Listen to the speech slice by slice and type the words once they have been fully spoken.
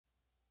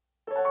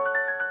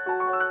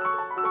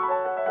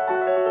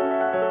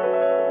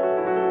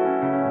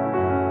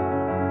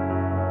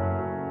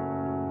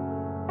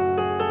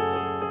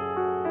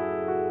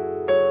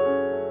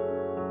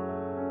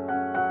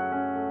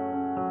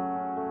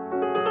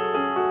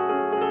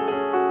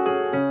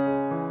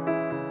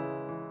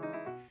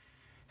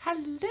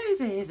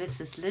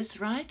this is Liz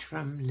Wright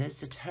from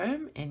Liz at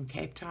Home in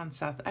Cape Town,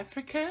 South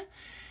Africa.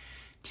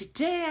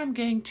 Today I'm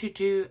going to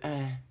do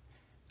a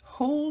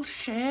haul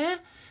share.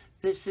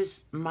 This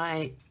is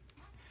my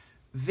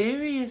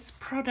various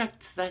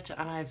products that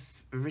I've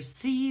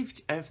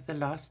received over the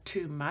last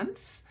 2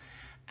 months,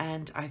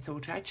 and I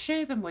thought I'd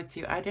share them with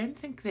you. I don't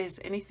think there's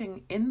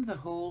anything in the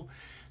haul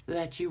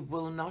that you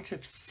will not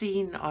have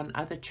seen on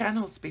other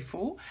channels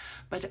before,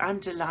 but I'm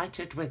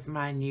delighted with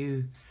my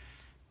new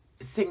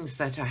things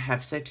that I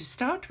have. So to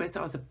start with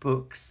are the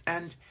books,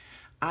 and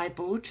I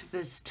bought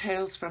this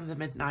Tales from the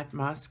Midnight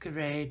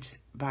Masquerade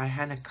by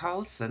Hanna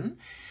Karlzon.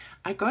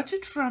 I got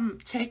it from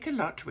Take a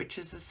Lot, which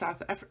is a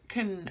South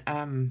African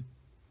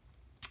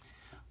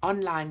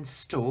online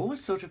store,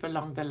 sort of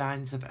along the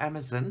lines of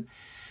Amazon,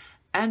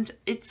 and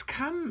it's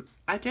come,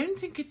 I don't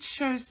think it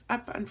shows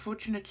up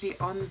unfortunately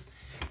on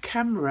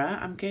camera.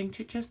 I'm going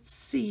to just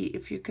see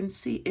if you can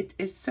see. It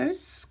is so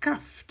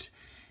scuffed,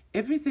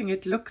 everything.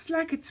 It looks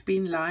like it's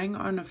been lying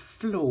on a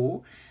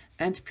floor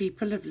and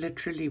people have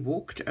literally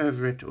walked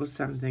over it or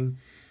something.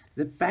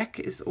 The back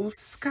is all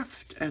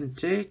scuffed and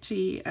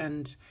dirty,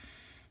 and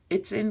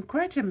it's in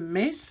quite a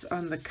mess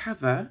on the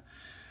cover,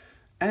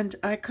 and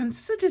I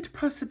considered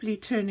possibly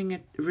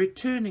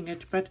returning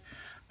it, but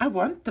I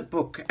want the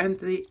book, and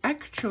the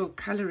actual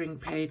colouring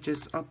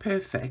pages are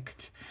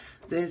perfect.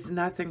 There's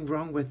nothing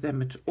wrong with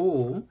them at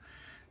all.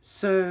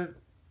 So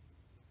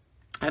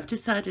I've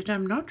decided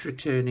I'm not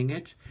returning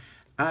it.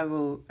 I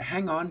will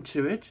hang on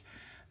to it,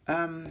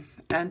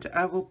 and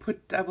I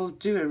will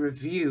do a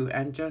review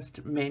and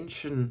just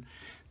mention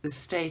the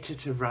state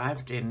it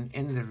arrived in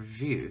the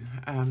review.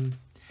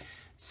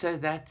 So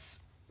that's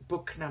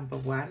book number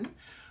 1.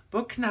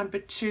 Book number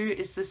 2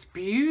 is this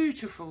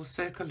beautiful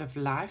Circle of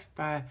Life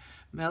by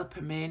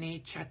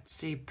Melpomene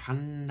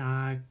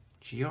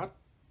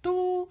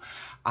Chatzipanagiotou.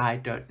 I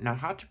don't know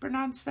how to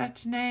pronounce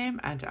that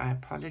name, and I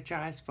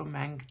apologize for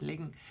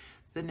mangling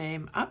the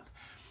name up.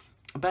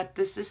 But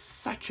this is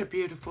such a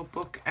beautiful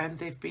book, and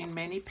there have been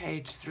many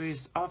page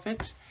throughs of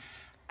it.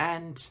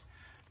 And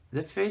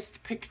the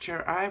first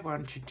picture I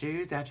want to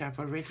do, that I've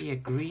already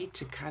agreed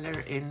to colour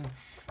in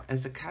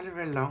as a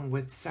colour along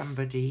with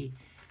somebody,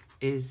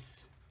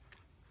 is,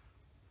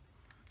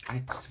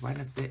 it's one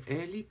of the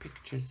early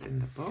pictures in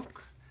the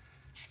book.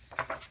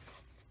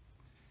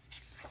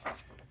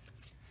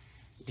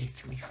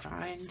 Let me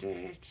find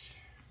it.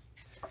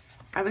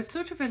 I was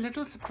sort of a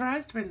little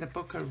surprised when the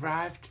book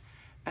arrived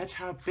at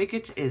how big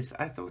it is.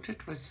 I thought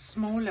it was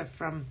smaller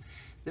from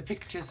the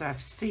pictures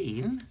I've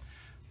seen,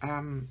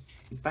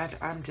 but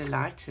I'm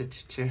delighted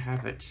to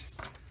have it.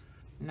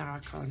 Now I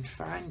can't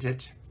find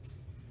it.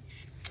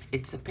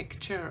 It's a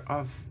picture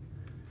of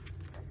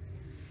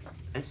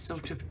a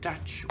sort of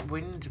Dutch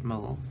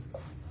windmill.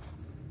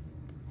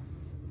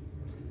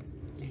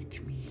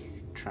 Let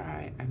me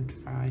try and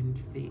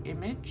find the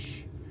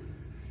image.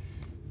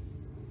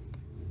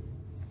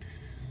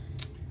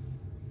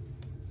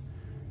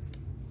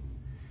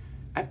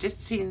 I've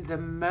just seen the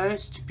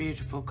most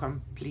beautiful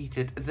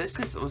completed. This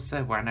is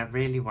also one I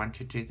really want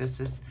to do. This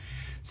is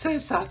so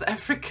South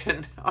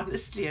African,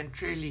 honestly and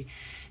truly.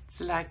 It's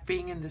like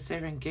being in the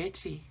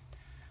Serengeti.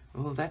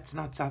 Well, that's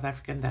not South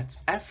African, that's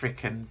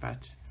African,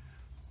 but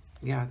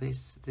yeah,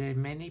 there are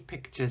many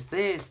pictures.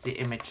 There's the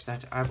image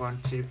that I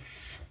want to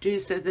do.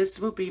 So this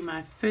will be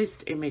my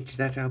first image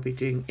that I'll be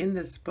doing in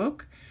this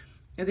book.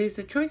 There's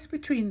a choice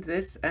between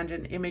this and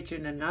an image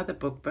in another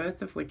book,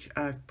 both of which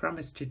I've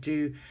promised to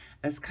do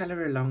as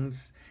colour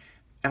alongs.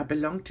 I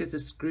belong to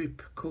this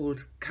group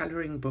called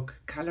Colouring Book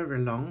Colour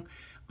Along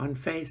on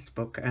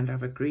Facebook, and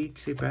I've agreed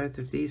to both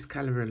of these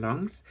colour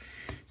alongs.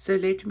 So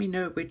let me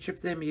know which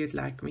of them you'd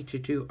like me to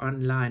do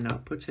online. I'll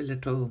put a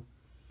little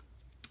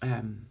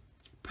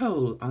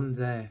poll on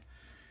the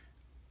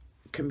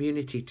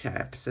community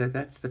tab. So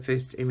that's the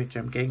first image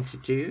I'm going to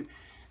do.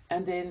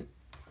 And then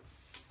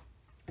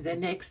the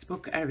next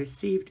book I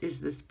received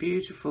is this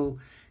beautiful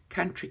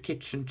Country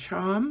Kitchen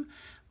Charm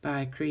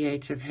by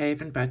Creative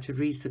Haven by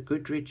Teresa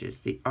Goodridge is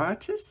the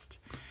artist.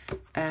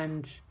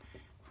 And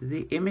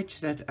the image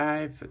that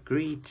I've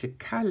agreed to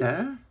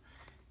colour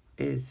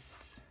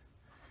is,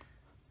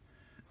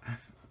 I'm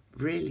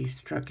really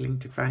struggling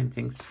to find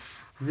things,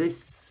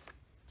 this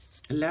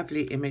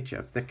lovely image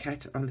of the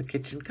cat on the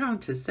kitchen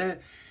counter. So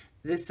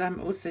this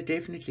I'm also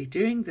definitely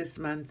doing this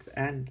month,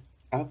 and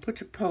I'll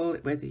put a poll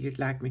whether you'd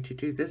like me to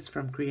do this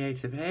from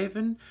Creative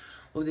Haven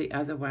or the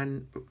other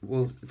one,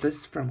 well,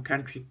 this from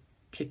Country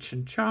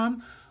Kitchen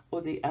Charm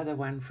or the other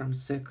one from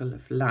Circle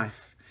of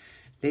Life.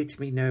 Let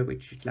me know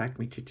which you'd like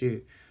me to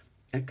do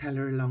a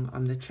colour along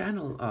on the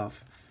channel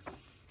of.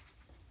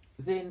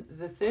 Then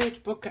the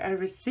third book I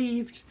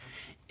received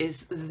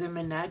is The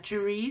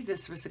Menagerie.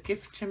 This was a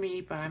gift to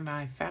me by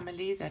my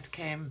family that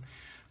came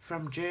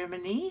from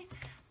Germany.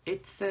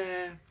 It's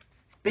a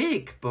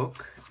big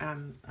book.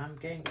 I'm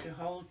going to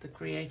hold the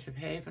Creative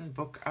Haven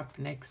book up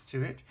next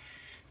to it.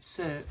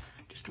 So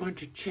just want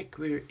to check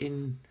we're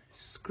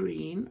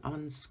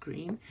on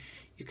screen.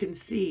 You can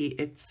see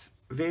it's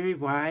very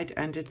wide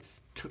and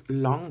it's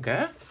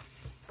longer.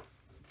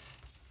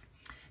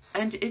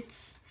 And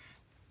it's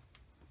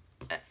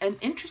an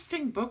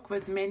interesting book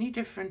with many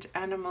different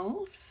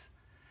animals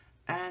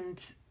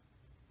and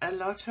a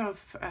lot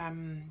of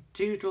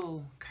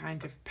doodle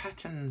kind of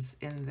patterns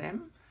in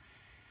them.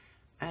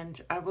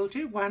 And I will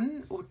do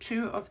 1 or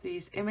 2 of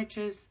these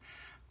images,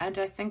 and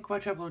I think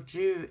what I will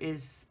do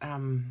is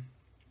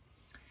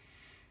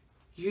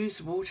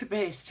use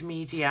water-based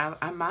media.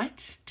 I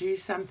might do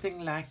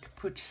something like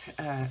put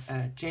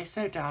a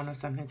gesso down or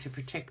something to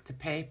protect the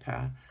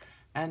paper,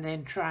 and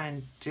then try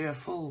and do a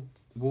full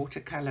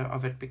watercolor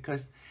of it,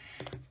 because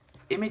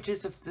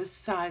images of this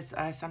size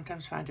I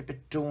sometimes find a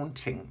bit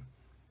daunting.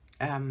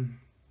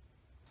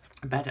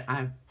 But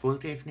I will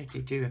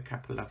definitely do a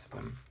couple of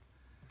them.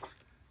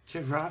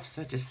 Giraffes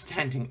are just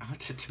standing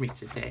out at me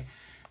today.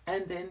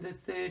 And then the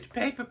third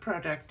paper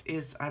product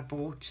is I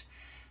bought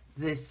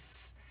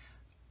this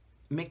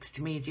mixed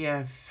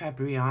media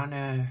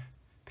Fabriano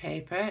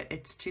paper.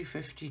 It's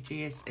 250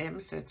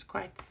 GSM, so it's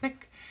quite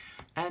thick.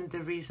 And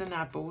the reason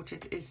I bought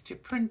it is to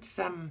print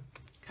some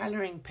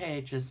coloring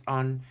pages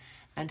on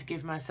and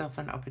give myself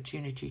an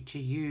opportunity to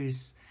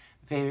use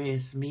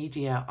various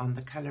media on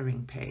the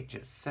coloring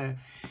pages. So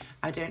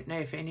I don't know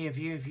if any of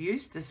you have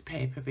used this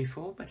paper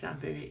before, but I'm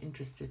very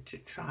interested to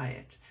try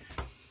it.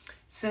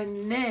 So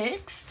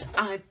next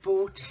I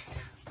bought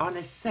on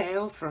a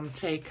sale from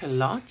Take a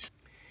Lot.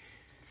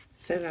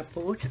 So I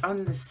bought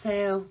on the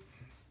sale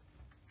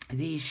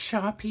these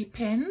Sharpie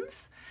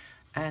pens,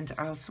 and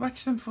I'll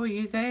swatch them for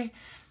you there.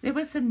 There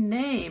was a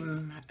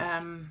name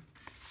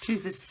to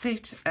the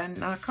set,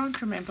 and I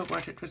can't remember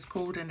what it was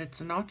called, and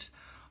it's not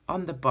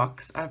on the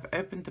box. I've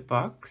opened the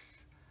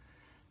box,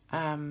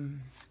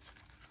 and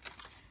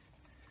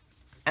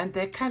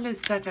they're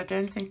colors that I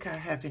don't think I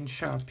have in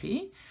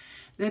Sharpie.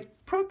 The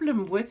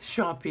problem with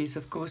Sharpies,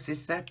 of course,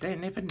 is that they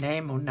never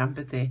name or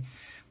number their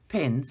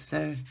pens,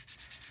 so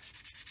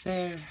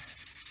they're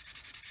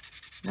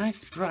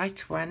nice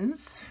bright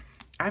ones.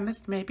 I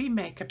must maybe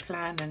make a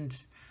plan and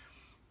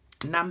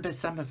number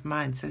some of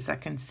mine so as I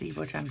can see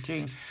what I'm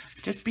doing.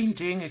 I've just been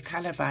doing a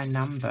color by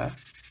number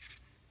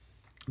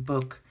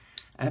book,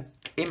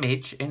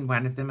 image in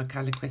one of them, a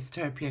Color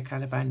Questopia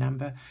color by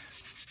number,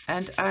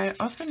 and I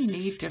often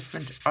need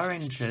different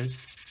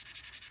oranges,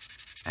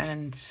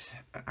 and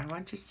I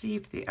want to see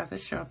if the other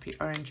Sharpie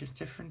orange is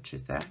different to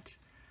that.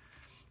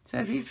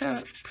 So these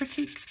are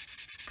pretty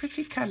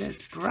colors,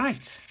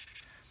 bright.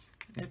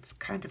 It's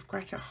kind of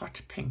quite a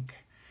hot pink.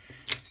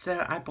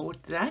 So I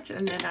bought that,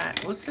 and then I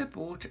also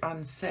bought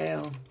on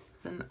sale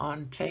and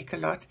on Take a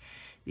Lot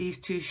these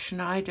 2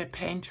 Schneider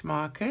paint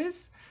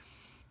markers.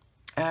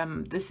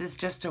 This is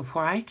just a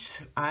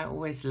white. I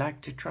always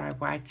like to try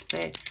whites.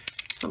 They're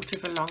sort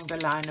of along the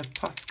line of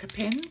Posca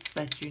pens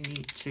that you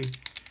need to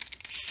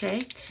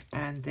shake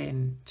and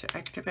then to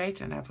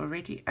activate, and I've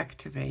already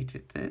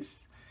activated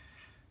this.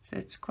 So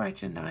it's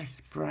quite a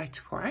nice bright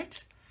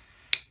white.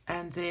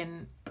 And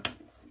then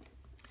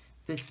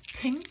this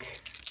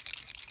pink,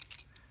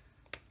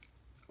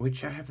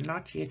 which I have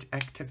not yet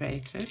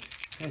activated,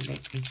 so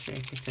let me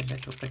shake it a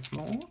little bit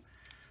more.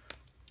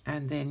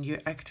 And then you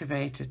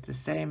activate it the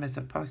same as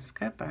a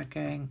Posca by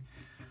going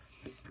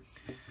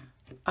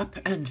up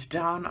and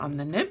down on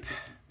the nib.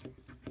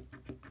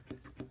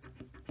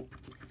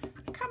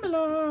 Come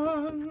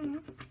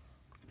along,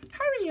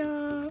 hurry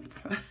up.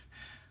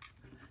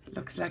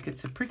 Looks like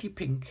it's a pretty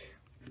pink.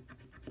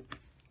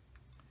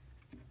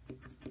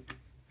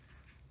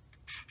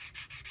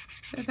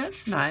 So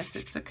that's nice.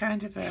 It's a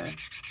kind of a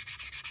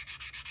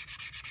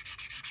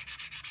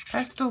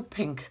pastel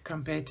pink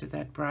compared to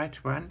that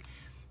bright one.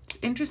 It's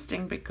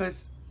interesting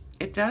because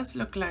it does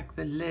look like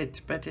the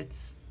lid, but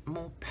it's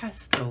more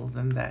pastel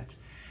than that.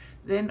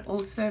 Then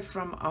also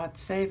from Art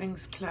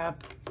Savings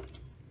Club,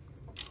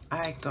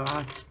 I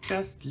got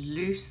just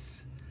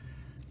loose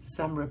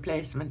some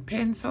replacement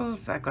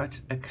pencils. I got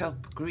a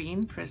kelp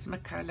green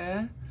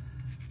Prismacolor.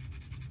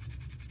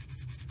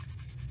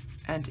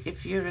 And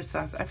if you're a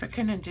South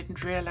African and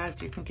didn't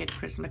realize you can get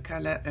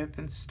Prismacolor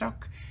open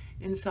stock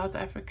in South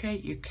Africa,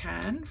 you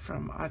can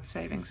from Art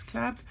Savings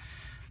Club.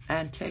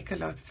 And Take a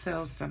Lot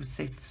sells some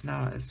sets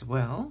now as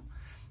well.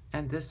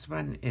 And this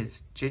one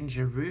is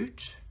Ginger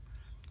Root.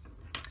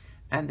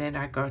 And then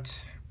I got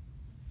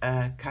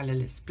a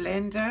Colorless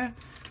Blender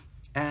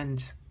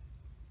and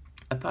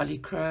a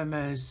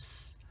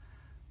Polychromos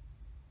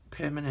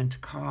Permanent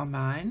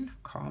Carmine,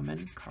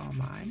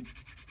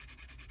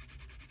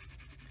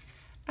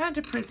 and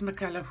a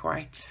Prismacolor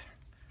White.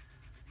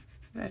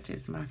 That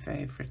is my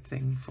favorite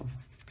thing for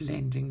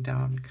blending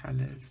down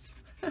colors.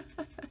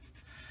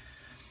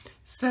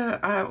 So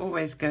I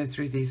always go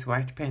through these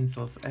white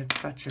pencils at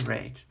such a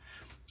rate.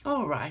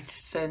 All right,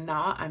 so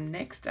now I'm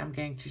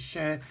going to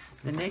show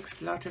the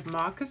next lot of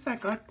markers I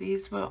got.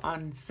 These were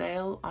on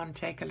sale on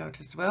Take a Lot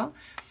as well.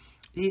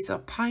 These are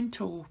Pine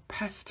Tar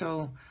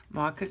pastel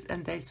markers,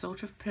 and they're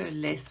sort of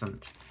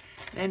pearlescent.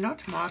 They're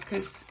not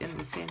markers in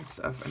the sense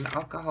of an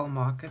alcohol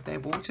marker. They're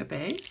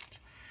water-based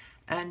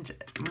and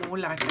more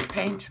like a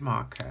paint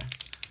marker.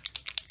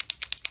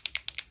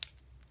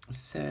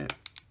 So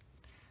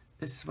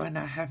This one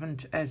I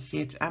haven't as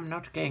yet. I'm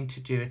not going to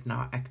do it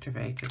now,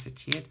 activated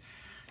it yet.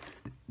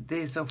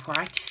 There's a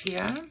white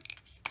here.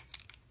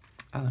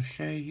 I'll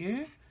show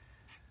you.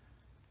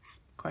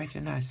 Quite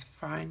a nice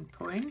fine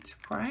point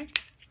white.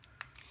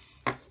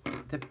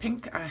 The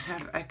pink I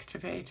have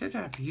activated.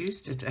 I've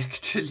used it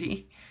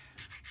actually.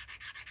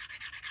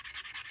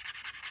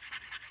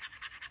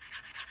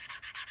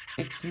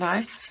 It's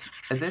nice.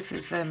 This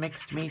is a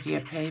mixed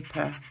media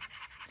paper,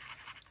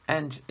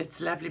 and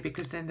it's lovely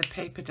because then the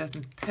paper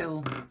doesn't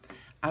pill.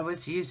 I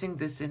was using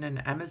this in an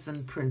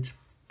Amazon print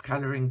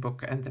colouring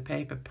book, and the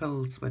paper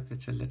pills with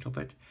it a little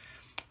bit.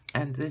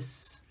 And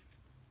this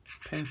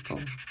purple,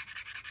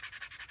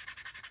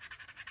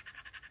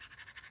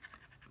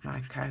 my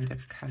kind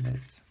of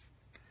colours.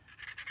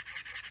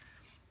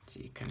 So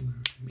you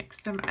can mix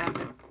them, and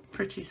a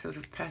pretty sort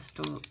of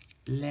pastel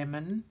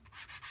lemon.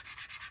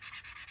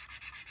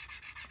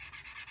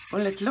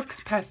 Well, it looks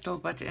pastel,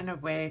 but in a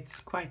way it's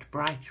quite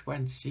bright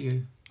once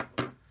you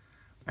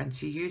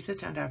use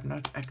it, and I've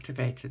not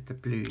activated the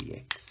blue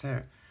yet.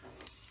 So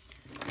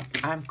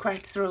I'm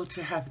quite thrilled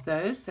to have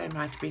those. They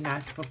might be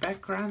nice for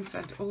backgrounds,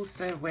 and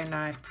also when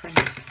I print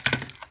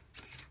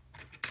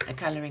a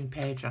colouring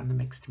page on the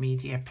mixed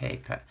media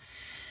paper.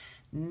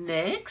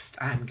 Next,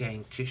 I'm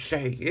going to show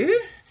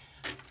you.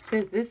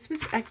 So this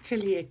was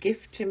actually a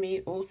gift to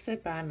me also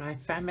by my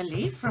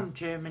family from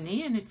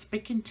Germany, and it's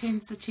Big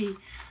Intensity.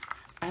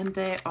 And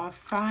they are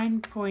fine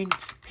point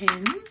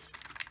pens.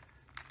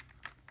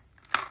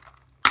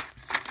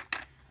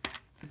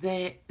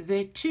 They're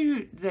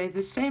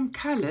the same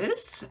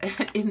colors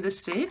in the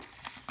set.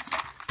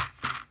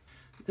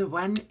 The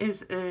one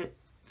is a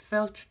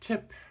felt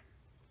tip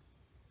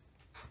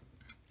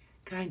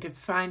kind of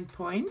fine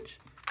point.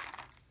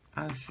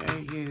 I'll show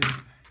you.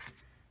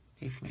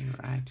 Let me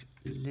write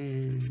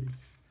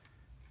Liz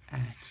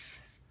at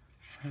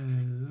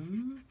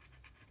home.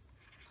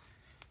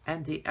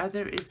 And the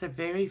other is a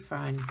very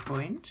fine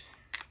point,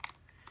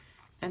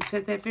 and so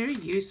they're very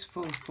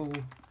useful for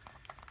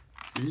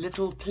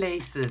little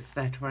places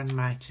that one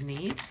might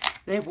need.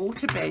 They're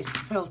water-based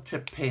felt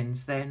tip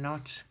pens, they're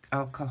not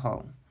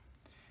alcohol.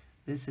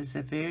 This is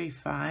a very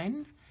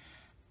fine,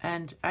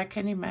 and I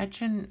can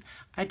imagine,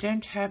 I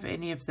don't have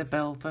any of the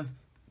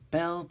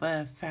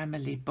Belva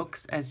family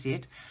books as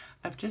yet.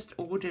 I've just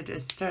ordered a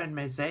stone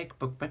mosaic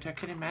book, but I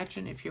can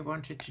imagine if you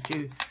wanted to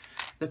do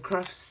the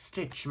cross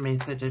stitch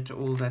method at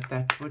all,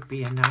 that would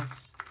be a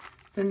nice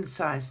thin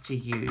size to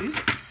use.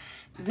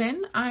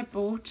 Then I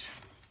bought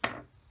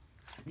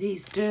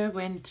these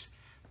Derwent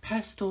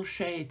pastel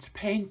shades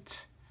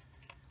paint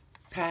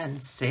pan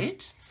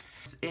set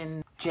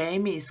in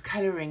Jamie's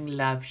Colouring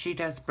Love. She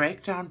does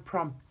breakdown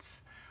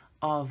prompts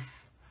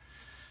of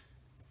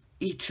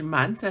each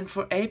month, and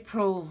for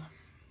April,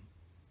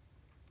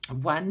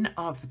 one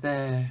of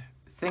the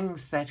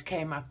things that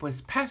came up was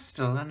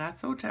pastel, and I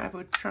thought I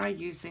would try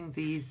using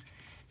these,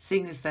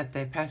 seeing as that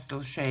they're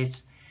pastel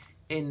shades,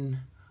 in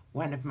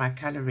one of my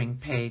colouring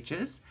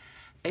pages.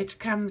 It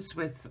comes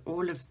with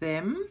all of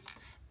them,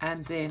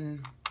 and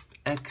then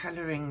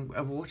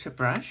a water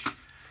brush.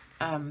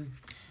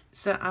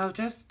 So I'll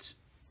just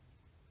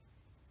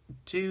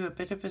do a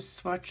bit of a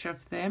swatch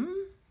of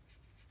them.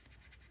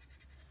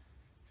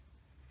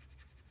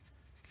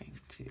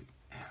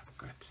 I've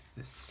got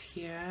this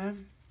here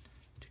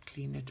to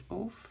clean it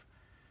off.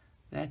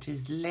 That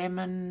is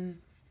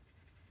lemon,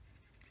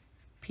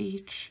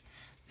 peach.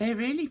 They're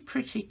really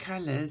pretty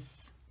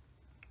colours.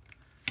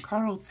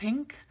 Coral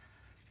pink.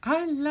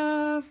 I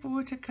love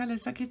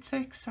watercolours. I get so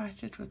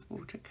excited with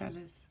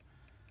watercolours.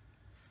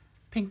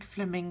 Pink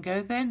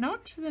flamingo. They're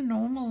not the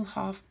normal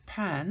half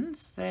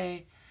pans.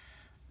 They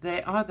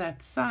are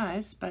that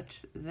size,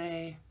 but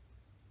they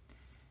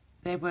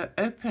were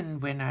open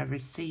when I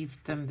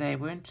received them. They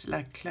weren't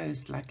like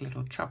closed like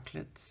little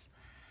chocolates.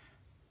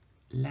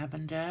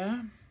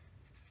 Lavender.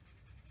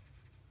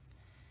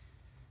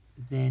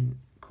 Then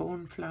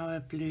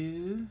cornflower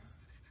blue.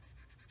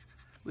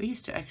 We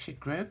used to actually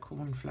grow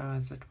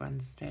cornflowers at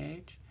one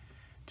stage.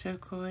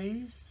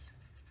 Turquoise.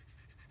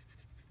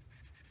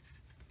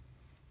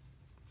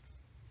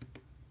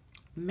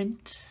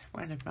 Mint,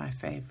 one of my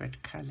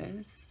favorite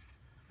colors.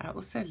 I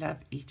also love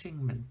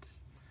eating mints.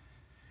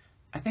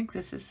 I think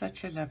this is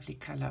such a lovely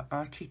color,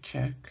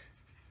 artichoke.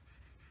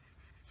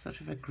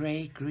 Sort of a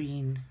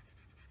grey-green.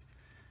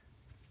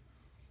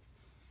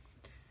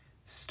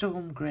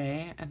 Storm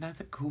grey,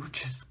 another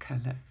gorgeous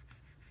color.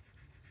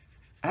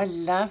 I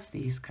love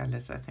these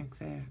colors. I think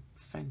they're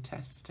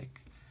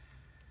fantastic.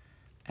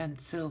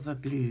 And silver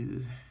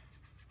blue.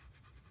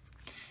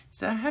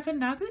 So I have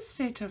another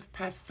set of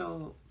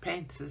pastel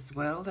paints as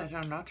well that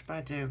are not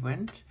by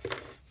Derwent.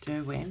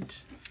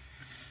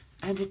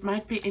 And it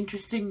might be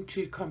interesting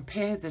to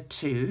compare the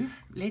two.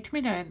 Let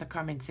me know in the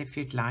comments if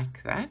you'd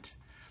like that.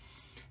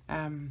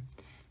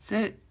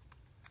 So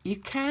you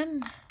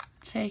can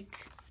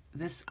take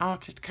this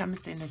out. It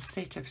comes in a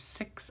set of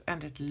 6,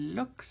 and it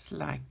looks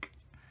like,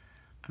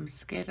 I'm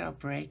scared I'll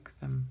break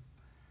them.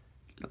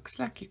 It looks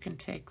like you can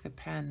take the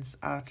pans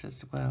out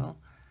as well.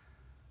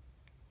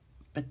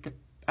 But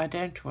I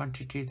don't want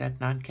to do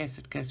that now in case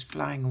it goes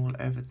flying all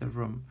over the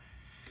room.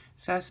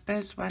 So I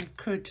suppose one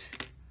could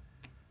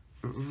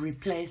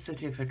replace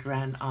it if it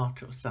ran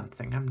out or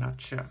something. I'm not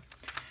sure.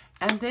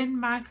 And then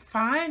my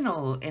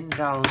final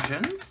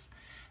indulgence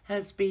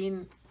has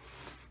been,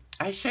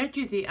 I showed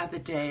you the other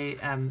day,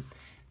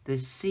 the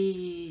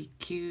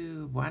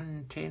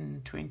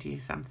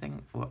CQ11020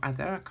 something or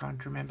other, I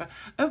can't remember.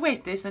 Oh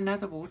wait, there's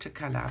another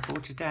watercolor. I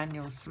bought a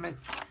Daniel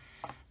Smith.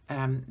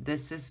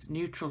 This is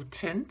neutral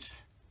tint.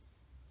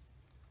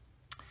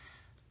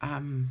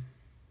 Let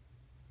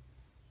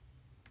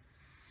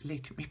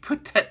me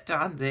put that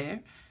down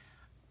there.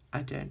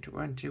 I don't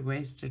want to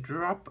waste a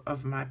drop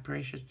of my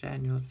precious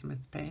Daniel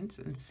Smith paints,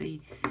 and see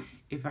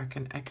if I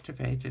can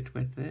activate it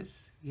with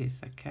this. Yes,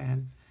 I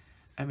can.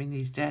 I mean,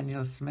 these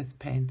Daniel Smith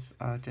paints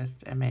are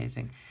just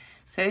amazing.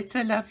 So it's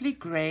a lovely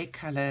grey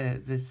colour,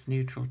 this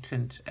neutral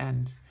tint,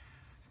 and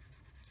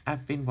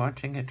I've been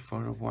wanting it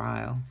for a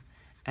while.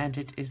 And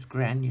it is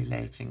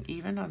granulating.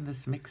 Even on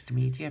this mixed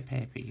media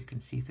paper, you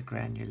can see the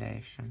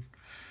granulation.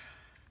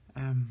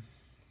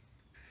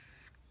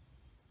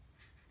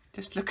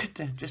 Just look at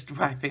that, just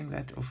wiping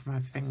that off my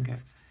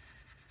finger.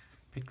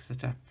 Picks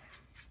it up.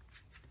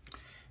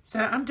 So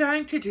I'm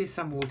dying to do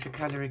some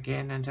watercolor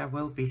again, and I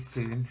will be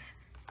soon.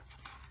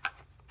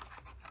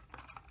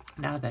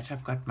 Now that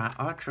I've got my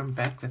art room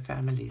back, the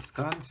family's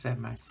gone, so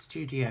my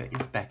studio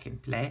is back in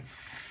play.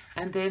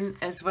 And then,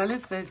 as well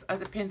as those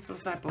other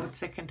pencils I bought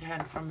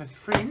secondhand from a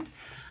friend,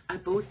 I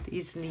bought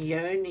these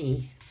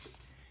Nyoni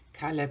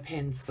color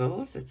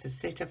pencils. It's a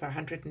set of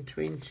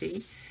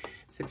 120.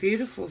 It's a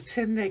beautiful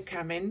tin they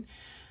come in.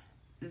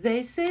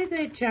 They say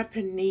they're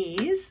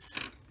Japanese,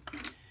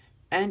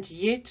 and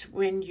yet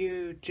when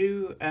you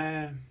do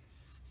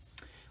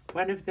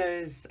one of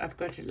those, I've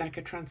got like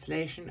a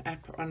translation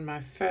app on my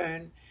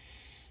phone,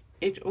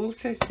 it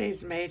also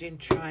says made in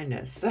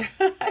China. So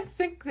I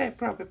think they're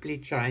probably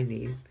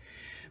Chinese.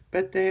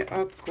 But they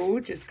are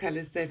gorgeous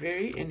colors. They're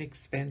very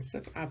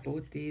inexpensive. I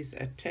bought these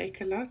at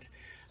Take-A-Lot.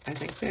 I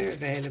think they're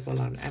available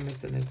on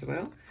Amazon as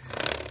well.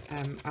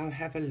 I'll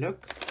have a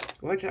look.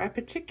 What I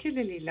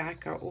particularly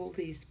like are all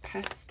these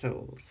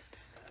pastels.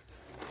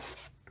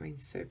 I mean,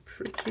 so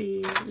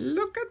pretty.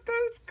 Look at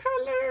those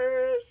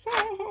colors.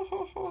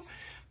 Oh,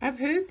 I've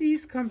heard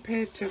these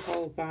compared to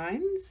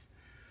Holbein's.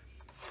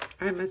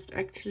 I must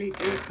actually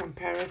do a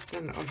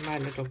comparison of my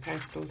little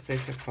pastel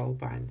set of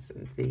Holbein's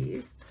and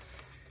these.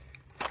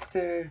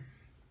 So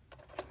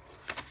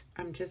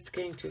I'm just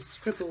going to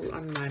scribble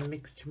on my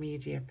mixed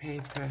media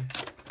paper.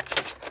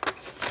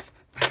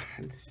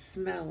 And the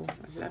smell,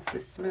 I love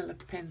the smell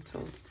of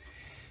pencils.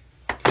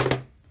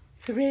 It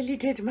really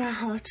did my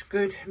heart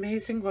good.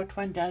 Amazing what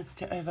one does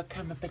to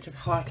overcome a bit of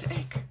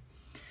heartache.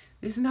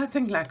 There's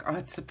nothing like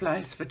art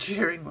supplies for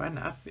cheering one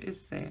up,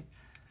 is there?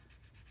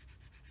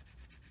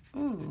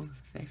 Ooh,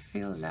 they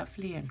feel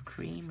lovely and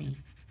creamy.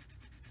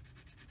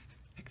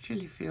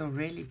 Actually feel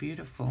really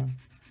beautiful.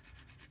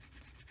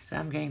 So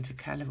I'm going to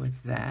color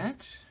with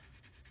that.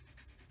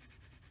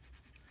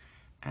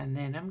 And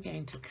then I'm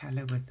going to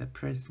color with the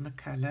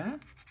Prismacolor.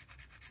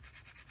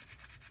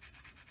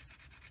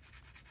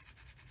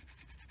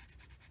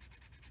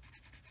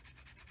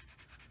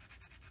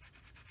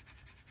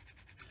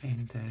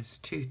 Blend those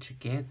two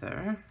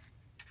together.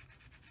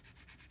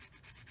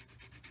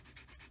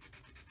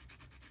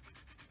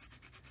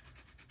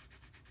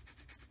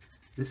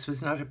 This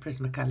was not a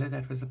Prismacolor,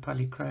 that was a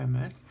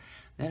Polychromos.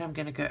 Then I'm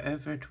going to go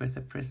over it with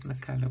a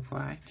Prismacolor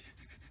White.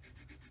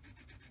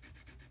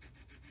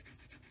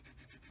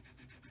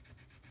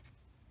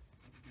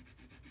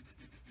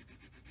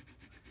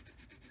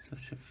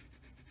 Sort of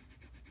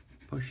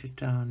push it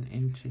down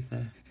into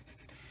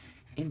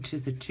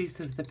the tooth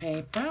of the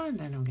paper, and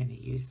then I'm going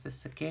to use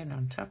this again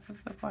on top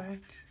of the white.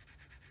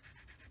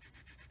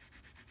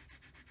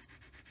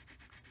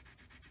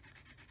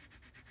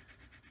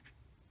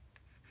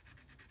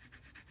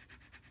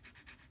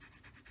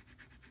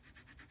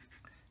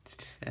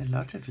 A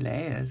lot of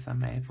layers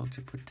I'm able to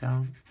put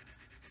down,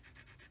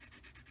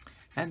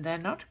 and they're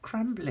not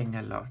crumbling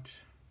a lot.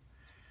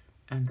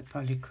 And the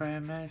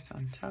Polychromos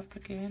on top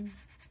again.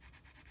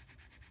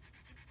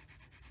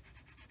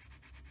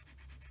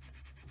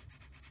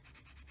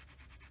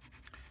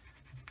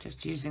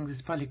 Just using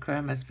this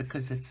Polychromos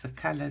because it's a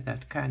color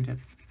that kind of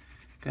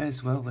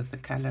goes well with the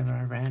color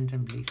I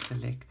randomly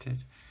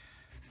selected.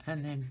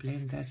 And then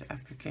blend that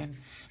up again.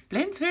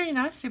 Blends very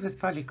nicely with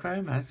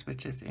Polychromos,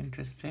 which is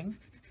interesting.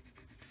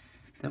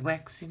 The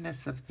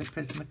waxiness of the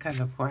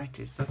Prismacolor White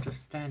is sort of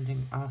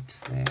standing out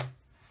there.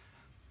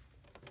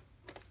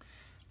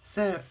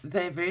 So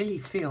they really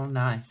feel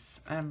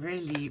nice. I'm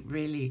really,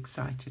 really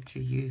excited to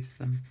use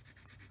them.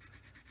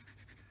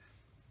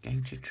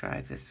 Going to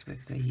try this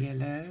with the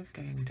yellow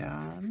going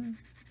down.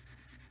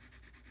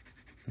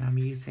 And I'm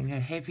using a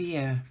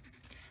heavier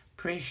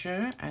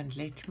pressure, and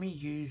let me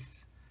use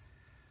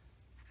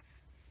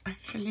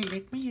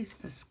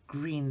this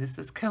green. This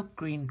is kelp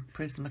green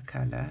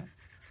Prismacolor.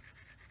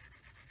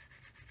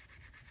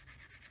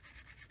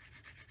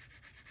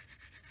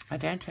 I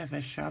don't have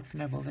a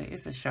sharpener. Well, there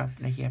is a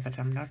sharpener here, but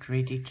I'm not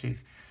ready to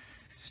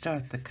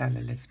start the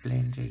colourless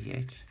blender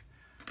yet.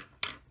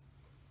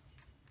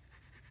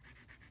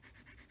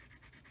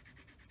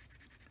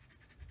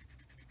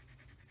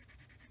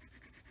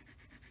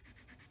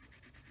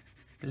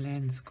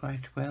 Blends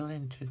quite well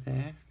into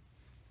there.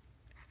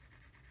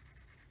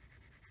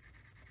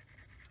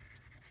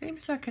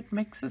 Seems like it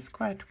mixes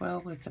quite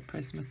well with the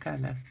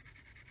Prismacolor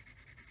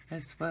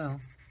as well.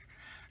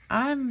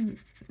 I'm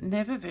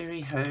never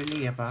very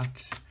holy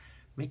about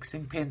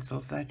mixing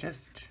pencils. I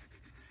just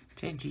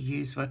tend to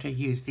use what I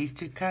use. These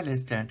two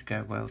colors don't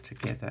go well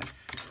together.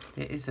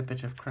 There is a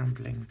bit of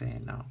crumbling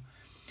there now.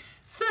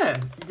 So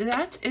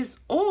that is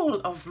all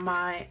of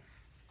my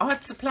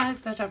art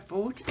supplies that I've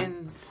bought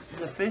in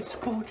the first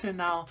quarter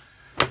now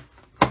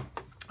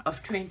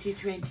of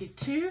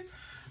 2022.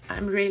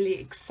 I'm really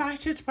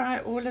excited by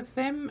all of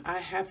them. I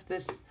have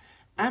this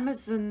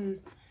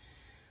Amazon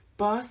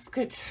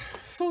basket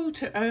full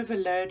to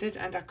overloaded,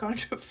 and I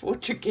can't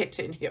afford to get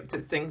any of the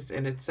things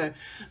in it. So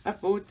I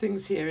bought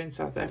things here in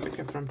South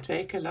Africa from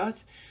Takealot,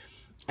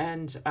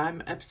 and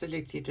I'm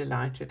absolutely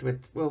delighted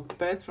with, well,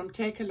 both from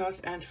Takealot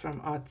and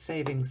from Art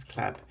Savings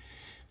Club.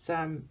 So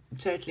I'm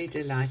totally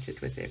delighted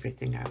with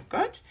everything I've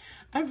got.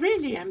 I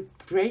really am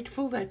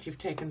grateful that you've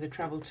taken the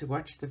trouble to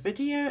watch the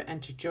video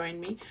and to join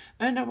me.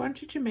 And I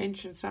wanted to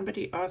mention,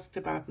 somebody asked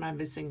about my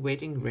missing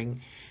wedding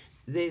ring.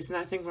 There's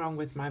nothing wrong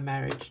with my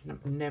marriage.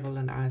 Neville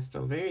and I are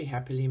still very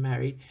happily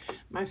married.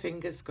 My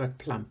fingers got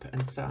plump,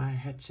 and so I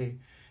had to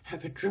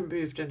have it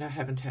removed, and I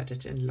haven't had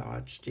it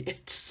enlarged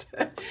yet. So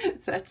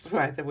that's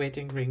why the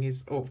wedding ring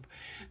is off.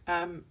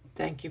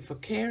 Thank you for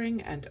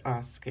caring and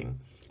asking.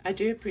 I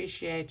do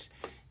appreciate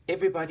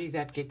everybody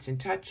that gets in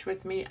touch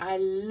with me. I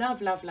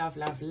love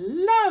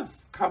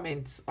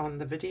comments on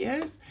the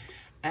videos,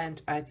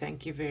 and I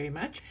thank you very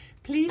much.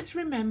 Please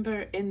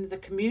remember, in the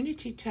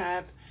community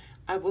tab,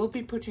 I will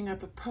be putting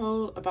up a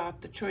poll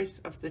about the choice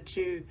of the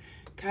two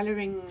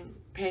coloring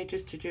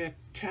pages to do a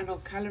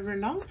channel color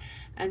along,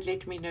 and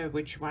let me know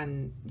which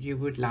one you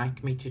would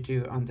like me to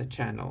do on the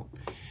channel.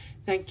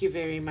 Thank you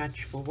very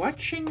much for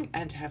watching,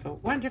 and have a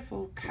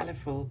wonderful,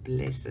 colorful,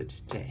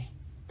 blessed day.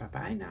 Bye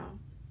bye now.